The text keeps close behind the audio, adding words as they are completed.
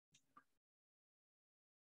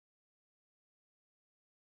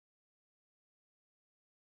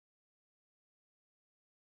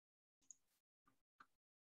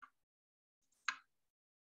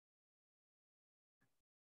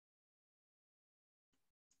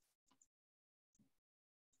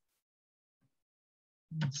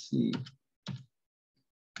Let's see.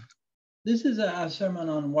 This is a sermon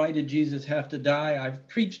on why did Jesus have to die. I've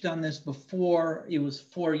preached on this before. It was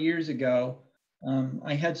 4 years ago.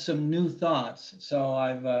 I had some new thoughts, so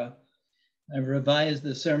I've revised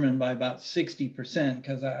the sermon by about 60%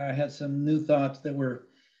 because I had some new thoughts that were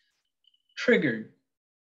triggered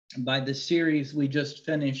by the series we just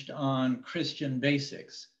finished on Christian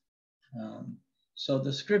basics. So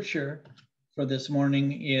the scripture for this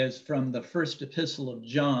morning is from the first epistle of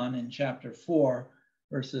John in chapter 4,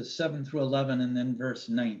 verses 7 through 11, and then verse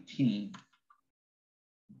 19.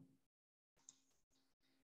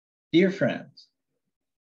 Dear friends,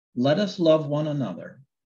 let us love one another,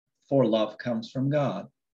 for love comes from God.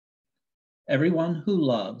 Everyone who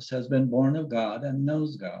loves has been born of God and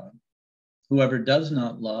knows God. Whoever does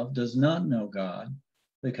not love does not know God,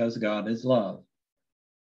 because God is love.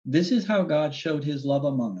 This is how God showed his love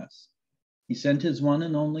among us. He sent his one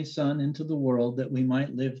and only Son into the world that we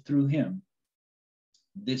might live through him.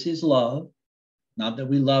 This is love, not that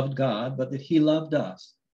we loved God, but that he loved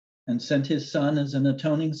us and sent his Son as an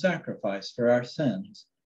atoning sacrifice for our sins.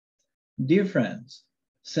 Dear friends,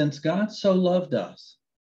 since God so loved us,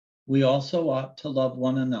 we also ought to love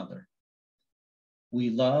one another. We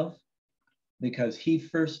love because he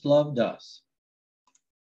first loved us.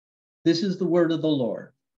 This is the word of the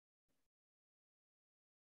Lord.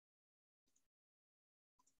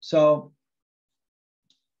 So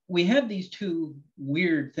we have these two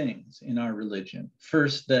weird things in our religion.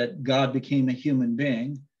 First, that God became a human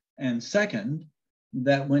being. And second,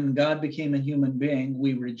 that when God became a human being,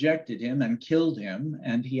 we rejected him and killed him,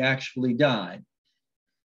 and he actually died.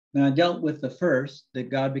 Now, I dealt with the first, that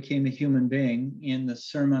God became a human being, in the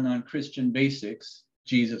sermon on Christian basics,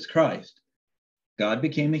 Jesus Christ. God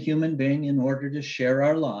became a human being in order to share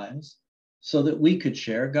our lives so that we could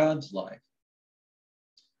share God's life.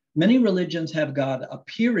 Many religions have God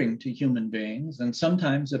appearing to human beings and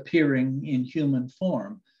sometimes appearing in human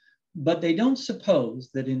form, but they don't suppose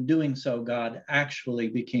that in doing so, God actually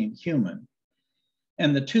became human.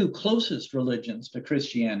 And the two closest religions to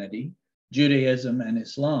Christianity, Judaism and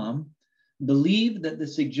Islam, believe that the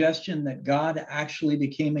suggestion that God actually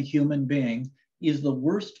became a human being is the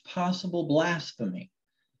worst possible blasphemy.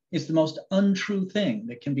 It's the most untrue thing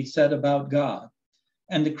that can be said about God.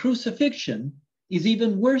 And the crucifixion is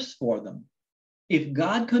even worse for them. If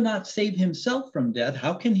God could not save himself from death,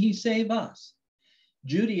 how can he save us?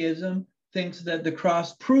 Judaism thinks that the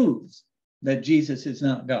cross proves that Jesus is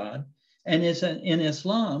not God. And in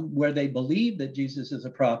Islam, where they believe that Jesus is a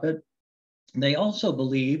prophet, they also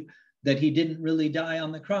believe that he didn't really die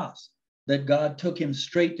on the cross, that God took him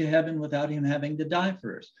straight to heaven without him having to die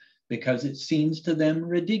first, because it seems to them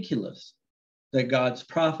ridiculous that God's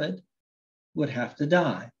prophet would have to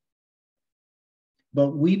die.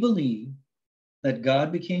 But we believe that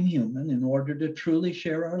God became human in order to truly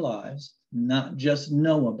share our lives, not just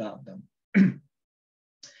know about them.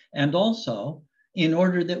 And also in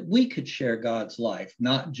order that we could share God's life,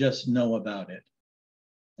 not just know about it.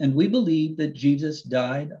 And we believe that Jesus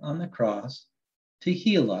died on the cross to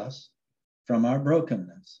heal us from our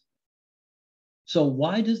brokenness. So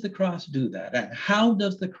why does the cross do that? And how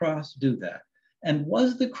does the cross do that? And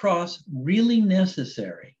was the cross really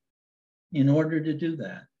necessary in order to do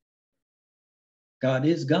that? God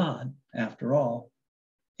is God, after all.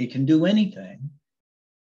 He can do anything.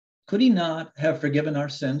 Could he not have forgiven our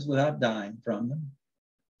sins without dying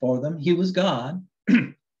for them? He was God.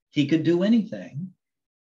 He could do anything.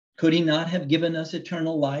 Could he not have given us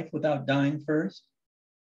eternal life without dying first?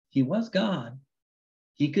 He was God.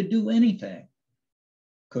 He could do anything.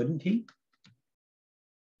 Couldn't he?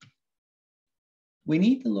 We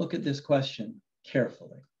need to look at this question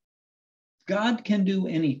carefully. God can do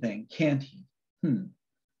anything, can't he?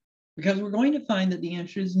 Because we're going to find that the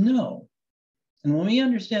answer is no. And when we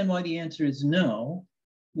understand why the answer is no,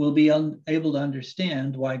 we'll be able to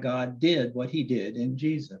understand why God did what he did in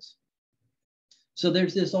Jesus. So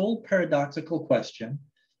there's this old paradoxical question.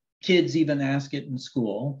 Kids even ask it in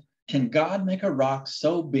school. Can God make a rock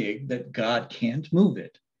so big that God can't move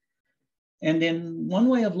it? And in one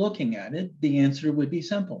way of looking at it, the answer would be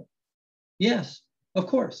simple. Yes, of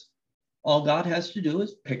course. All God has to do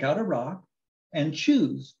is pick out a rock and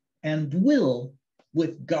choose and will,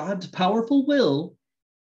 with God's powerful will,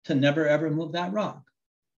 to never ever move that rock.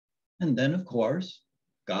 And then, of course,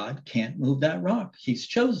 God can't move that rock. He's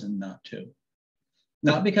chosen not to.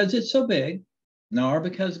 Not because it's so big, nor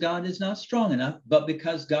because God is not strong enough, but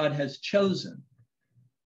because God has chosen.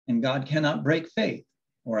 And God cannot break faith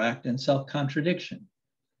or act in self-contradiction.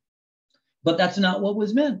 But that's not what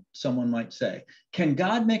was meant, someone might say. Can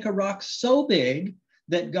God make a rock so big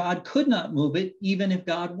that God could not move it even if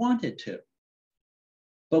God wanted to.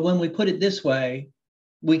 But when we put it this way,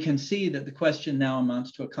 we can see that the question now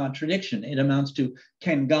amounts to a contradiction. It amounts to,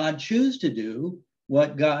 can God choose to do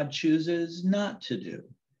what God chooses not to do?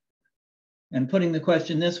 And putting the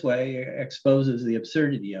question this way exposes the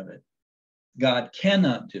absurdity of it. God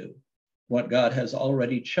cannot do what God has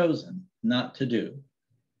already chosen not to do.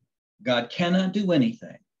 God cannot do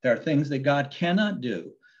anything. There are things that God cannot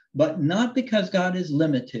do, but not because God is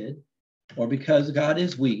limited or because God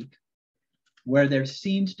is weak. Where there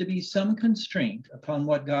seems to be some constraint upon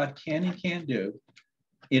what God can and can't do,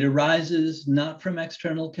 it arises not from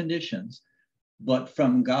external conditions, but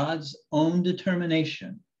from God's own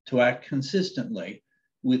determination to act consistently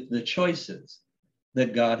with the choices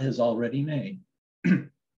that God has already made.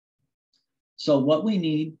 So what we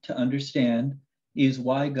need to understand is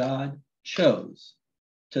why God chose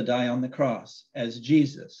to die on the cross as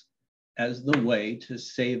Jesus, as the way to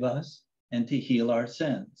save us and to heal our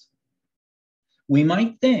sins. We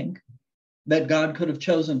might think that God could have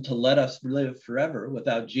chosen to let us live forever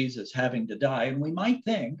without Jesus having to die. And we might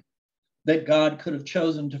think that God could have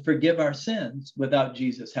chosen to forgive our sins without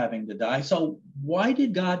Jesus having to die. So why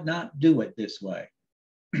did God not do it this way?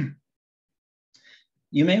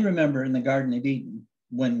 You may remember in the Garden of Eden,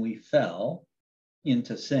 when we fell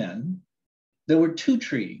into sin, there were two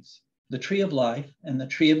trees, the tree of life and the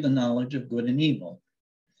tree of the knowledge of good and evil.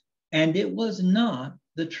 And it was not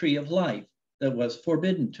the tree of life that was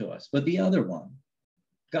forbidden to us, but the other one.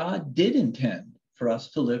 God did intend for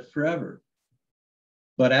us to live forever.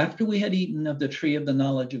 But after we had eaten of the tree of the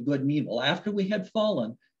knowledge of good and evil, after we had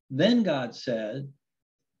fallen, then God said,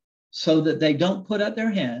 so that they don't put out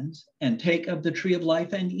their hands and take of the tree of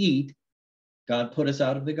life and eat, God put us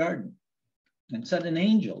out of the garden and set an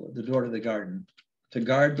angel at the door of the garden to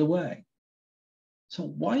guard the way. So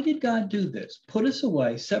why did God do this? Put us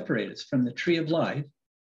away, separate us from the tree of life,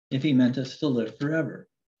 if he meant us to live forever.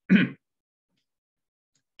 I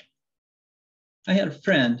had a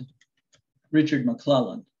friend, Richard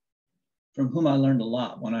McClellan, from whom I learned a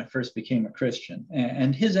lot when I first became a Christian.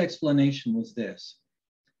 And his explanation was this: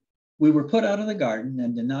 we were put out of the garden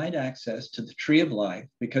and denied access to the tree of life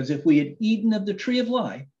because if we had eaten of the tree of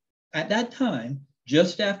life at that time,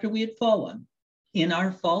 just after we had fallen, in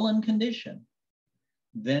our fallen condition,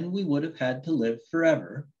 then we would have had to live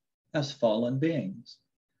forever as fallen beings.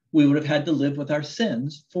 We would have had to live with our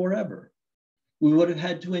sins forever. We would have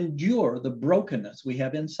had to endure the brokenness we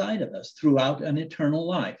have inside of us throughout an eternal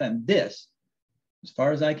life. And this, as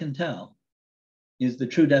far as I can tell, is the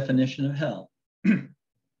true definition of hell.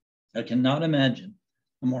 I cannot imagine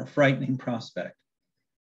a more frightening prospect.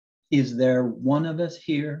 Is there one of us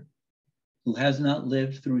here who has not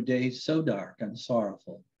lived through days so dark and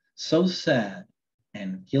sorrowful, so sad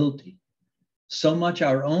and guilty, so much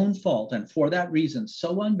our own fault, and for that reason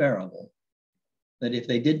so unbearable, that if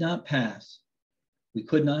they did not pass, we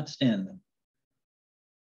could not stand them?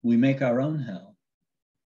 We make our own hell,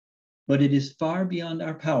 but it is far beyond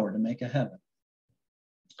our power to make a heaven.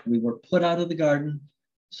 We were put out of the garden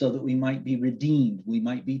so that we might be redeemed, we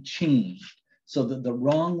might be changed, so that the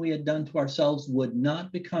wrong we had done to ourselves would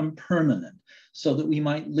not become permanent, so that we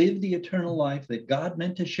might live the eternal life that God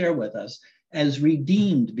meant to share with us as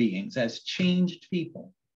redeemed beings, as changed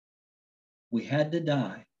people. We had to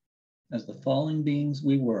die as the fallen beings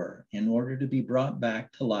we were in order to be brought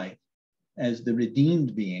back to life as the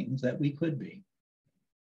redeemed beings that we could be.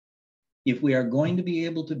 If we are going to be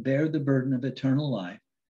able to bear the burden of eternal life,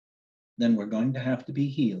 then we're going to have to be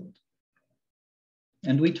healed.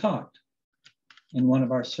 And we talked in one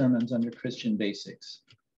of our sermons under Christian Basics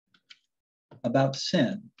about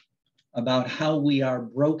sin, about how we are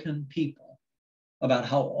broken people, about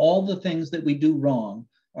how all the things that we do wrong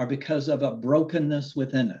are because of a brokenness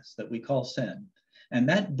within us that we call sin. And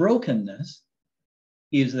that brokenness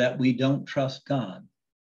is that we don't trust God.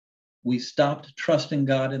 We stopped trusting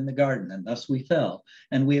God in the garden, and thus we fell.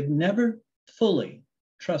 And we have never fully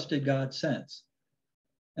trusted God since.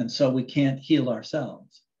 And so we can't heal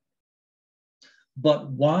ourselves.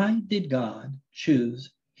 But why did God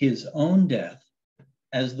choose his own death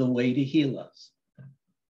as the way to heal us?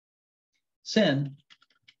 Sin,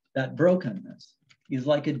 that brokenness, is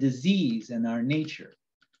like a disease in our nature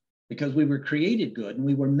because we were created good and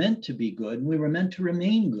we were meant to be good and we were meant to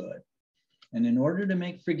remain good. And in order to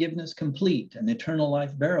make forgiveness complete and eternal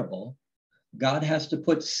life bearable, God has to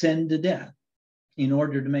put sin to death in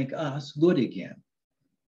order to make us good again.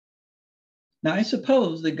 Now, I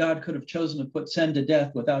suppose that God could have chosen to put sin to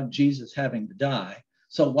death without Jesus having to die.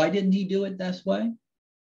 So why didn't he do it this way?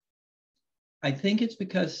 I think it's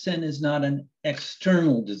because sin is not an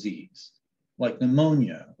external disease like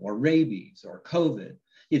pneumonia or rabies or COVID.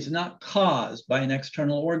 It's not caused by an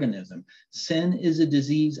external organism. Sin is a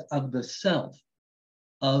disease of the self,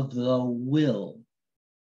 of the will.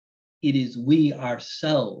 It is we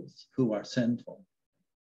ourselves who are sinful.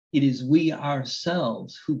 It is we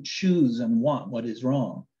ourselves who choose and want what is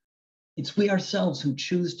wrong. It's we ourselves who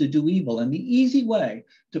choose to do evil. And the easy way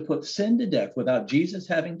to put sin to death without Jesus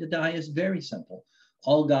having to die is very simple.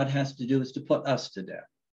 All God has to do is to put us to death.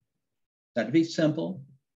 That'd be simple.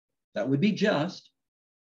 That would be just.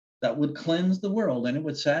 That would cleanse the world, and it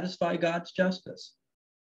would satisfy God's justice.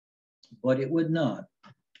 But it would not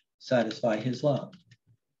satisfy his love.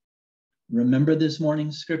 Remember this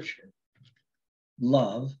morning's scripture.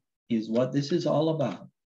 Love is what this is all about.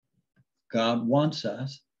 God wants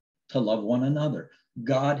us to love one another.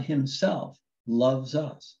 God himself loves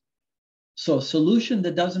us. So a solution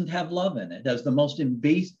that doesn't have love in it as the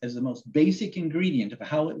most basic ingredient of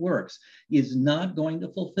how it works is not going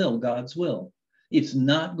to fulfill God's will. It's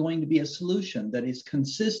not going to be a solution that is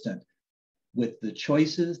consistent with the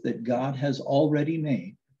choices that God has already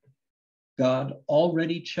made. God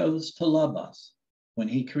already chose to love us when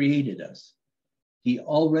he created us. He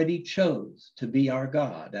already chose to be our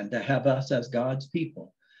God and to have us as God's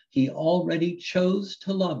people. He already chose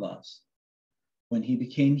to love us when he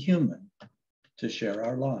became human to share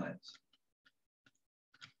our lives.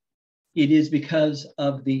 It is because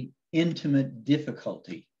of the intimate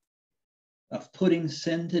difficulty of putting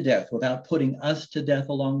sin to death without putting us to death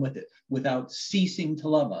along with it, without ceasing to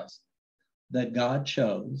love us, that God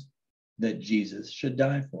chose that Jesus should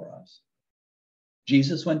die for us.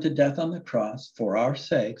 Jesus went to death on the cross for our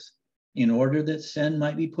sakes in order that sin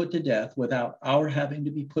might be put to death without our having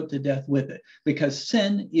to be put to death with it, because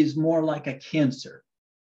sin is more like a cancer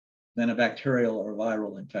than a bacterial or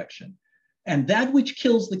viral infection. And that which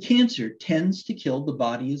kills the cancer tends to kill the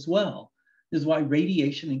body as well. This is why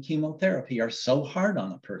radiation and chemotherapy are so hard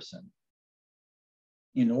on a person.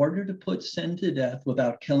 In order to put sin to death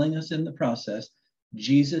without killing us in the process,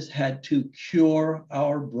 Jesus had to cure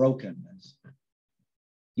our brokenness.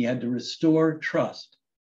 He had to restore trust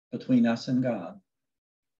between us and God.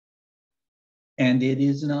 And it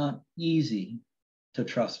is not easy to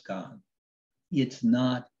trust God. It's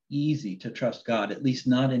not easy to trust God, at least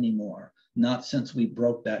not anymore, not since we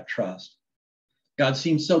broke that trust. God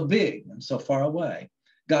seems so big and so far away.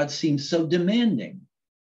 God seems so demanding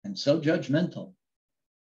and so judgmental.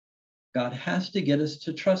 God has to get us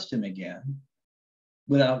to trust him again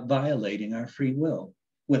without violating our free will,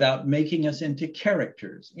 without making us into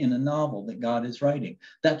characters in a novel that God is writing.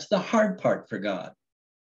 That's the hard part for God,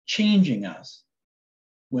 changing us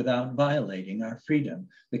without violating our freedom,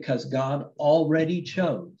 because God already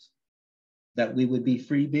chose that we would be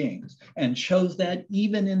free beings, and chose that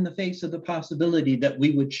even in the face of the possibility that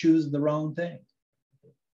we would choose the wrong thing.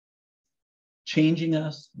 Changing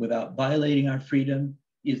us without violating our freedom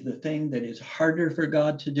is the thing that is harder for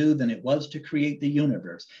God to do than it was to create the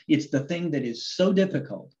universe. It's the thing that is so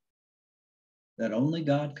difficult that only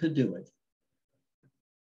God could do it.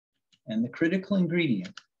 And the critical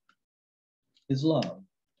ingredient is love.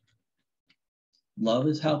 Love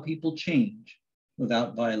is how people change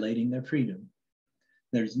without violating their freedom.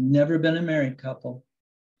 There's never been a married couple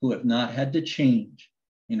who have not had to change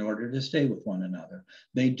in order to stay with one another.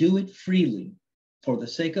 They do it freely for the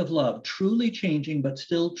sake of love, truly changing, but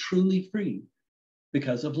still truly free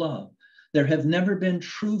because of love. There have never been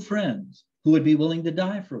true friends who would be willing to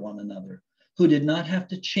die for one another, who did not have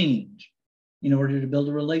to change in order to build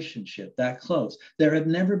a relationship that close. There have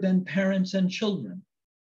never been parents and children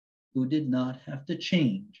who did not have to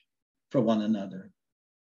change for one another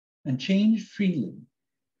and change freely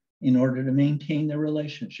in order to maintain their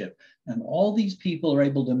relationship. And all these people are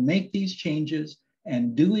able to make these changes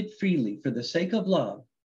and do it freely for the sake of love,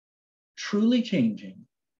 truly changing,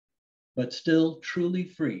 but still truly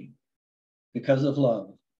free because of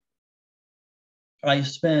love. I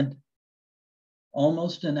spent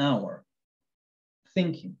almost an hour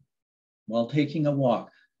thinking while taking a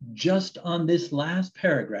walk just on this last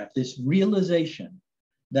paragraph, this realization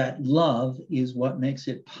that love is what makes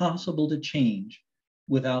it possible to change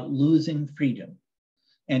without losing freedom.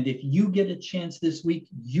 And if you get a chance this week,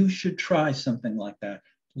 you should try something like that.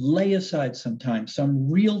 Lay aside some time, some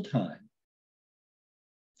real time,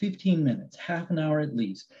 15 minutes, half an hour at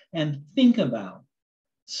least, and think about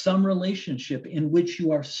some relationship in which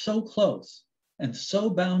you are so close and so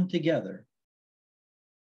bound together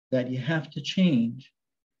that you have to change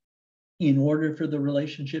in order for the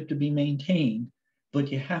relationship to be maintained,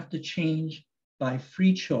 but you have to change by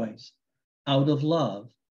free choice out of love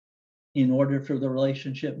in order for the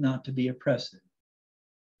relationship not to be oppressive.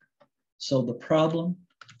 So the problem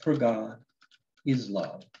for God is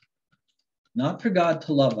love. Not for God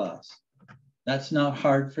to love us. That's not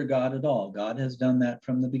hard for God at all. God has done that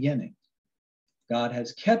from the beginning. God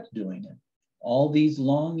has kept doing it all these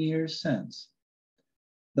long years since.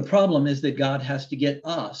 The problem is that God has to get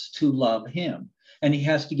us to love him, and he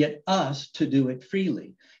has to get us to do it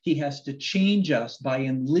freely. He has to change us by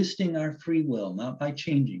enlisting our free will, not by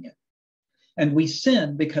changing it. And we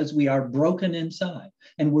sin because we are broken inside.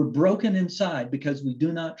 And we're broken inside because we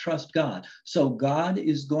do not trust God. So God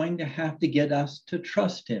is going to have to get us to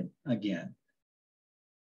trust him again.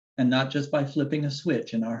 And not just by flipping a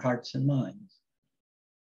switch in our hearts and minds.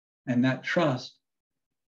 And that trust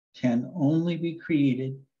can only be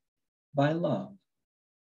created by love.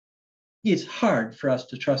 It's hard for us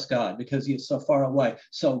to trust God because he is so far away.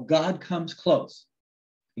 So God comes close.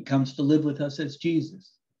 He comes to live with us as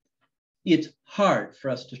Jesus. It's hard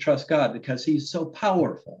for us to trust God because he's so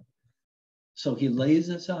powerful. So he lays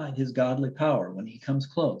aside his godly power when he comes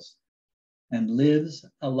close and lives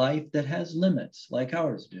a life that has limits like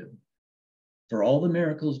ours do. For all the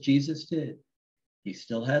miracles Jesus did, he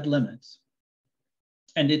still had limits.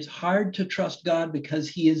 And it's hard to trust God because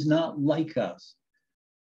he is not like us.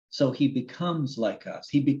 So he becomes like us.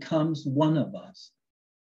 He becomes one of us.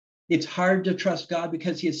 It's hard to trust God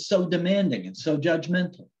because he is so demanding and so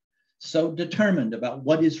judgmental, so determined about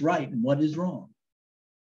what is right and what is wrong.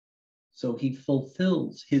 So he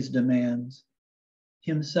fulfills his demands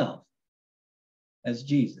himself as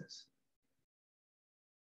Jesus.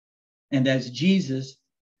 And as Jesus,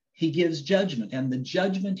 he gives judgment. And the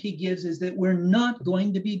judgment he gives is that we're not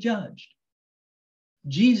going to be judged.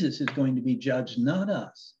 Jesus is going to be judged, not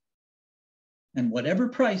us. And whatever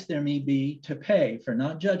price there may be to pay for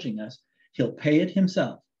not judging us, he'll pay it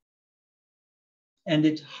himself. And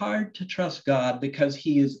it's hard to trust God because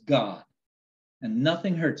he is God and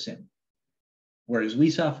nothing hurts him. Whereas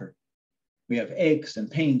we suffer. We have aches and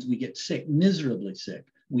pains. We get sick, miserably sick.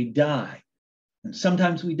 We die. And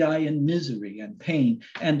sometimes we die in misery and pain.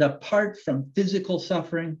 And apart from physical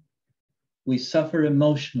suffering, we suffer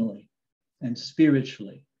emotionally and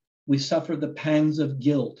spiritually. We suffer the pangs of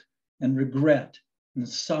guilt and regret and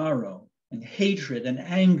sorrow and hatred and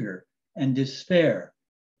anger and despair.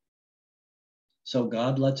 So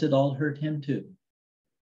God lets it all hurt him too.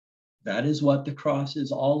 That is what the cross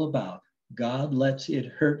is all about. God lets it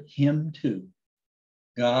hurt him too.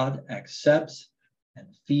 God accepts and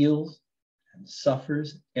feels and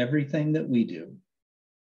suffers everything that we do.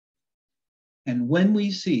 And when we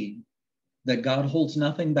see that God holds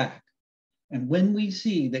nothing back, and when we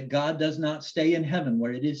see that God does not stay in heaven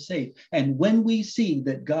where it is safe, and when we see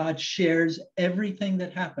that God shares everything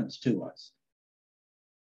that happens to us,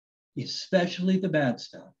 especially the bad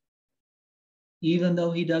stuff, even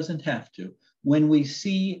though he doesn't have to, when we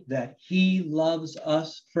see that he loves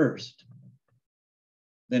us first,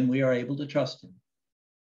 then we are able to trust him.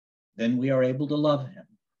 Then we are able to love him.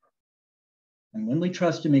 And when we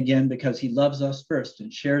trust him again because he loves us first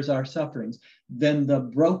and shares our sufferings, then the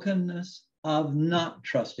brokenness of not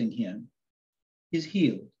trusting him is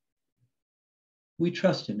healed. We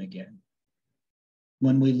trust him again.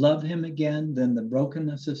 When we love him again, then the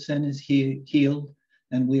brokenness of sin is healed,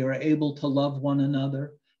 and we are able to love one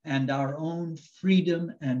another, and our own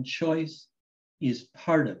freedom and choice is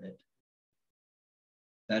part of it.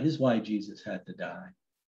 That is why Jesus had to die,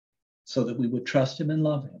 so that we would trust him and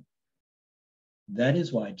love him. That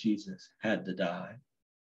is why Jesus had to die,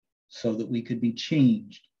 so that we could be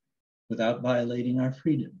changed without violating our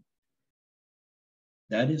freedom.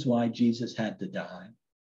 That is why Jesus had to die,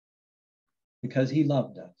 because he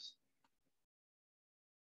loved us.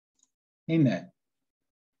 Amen.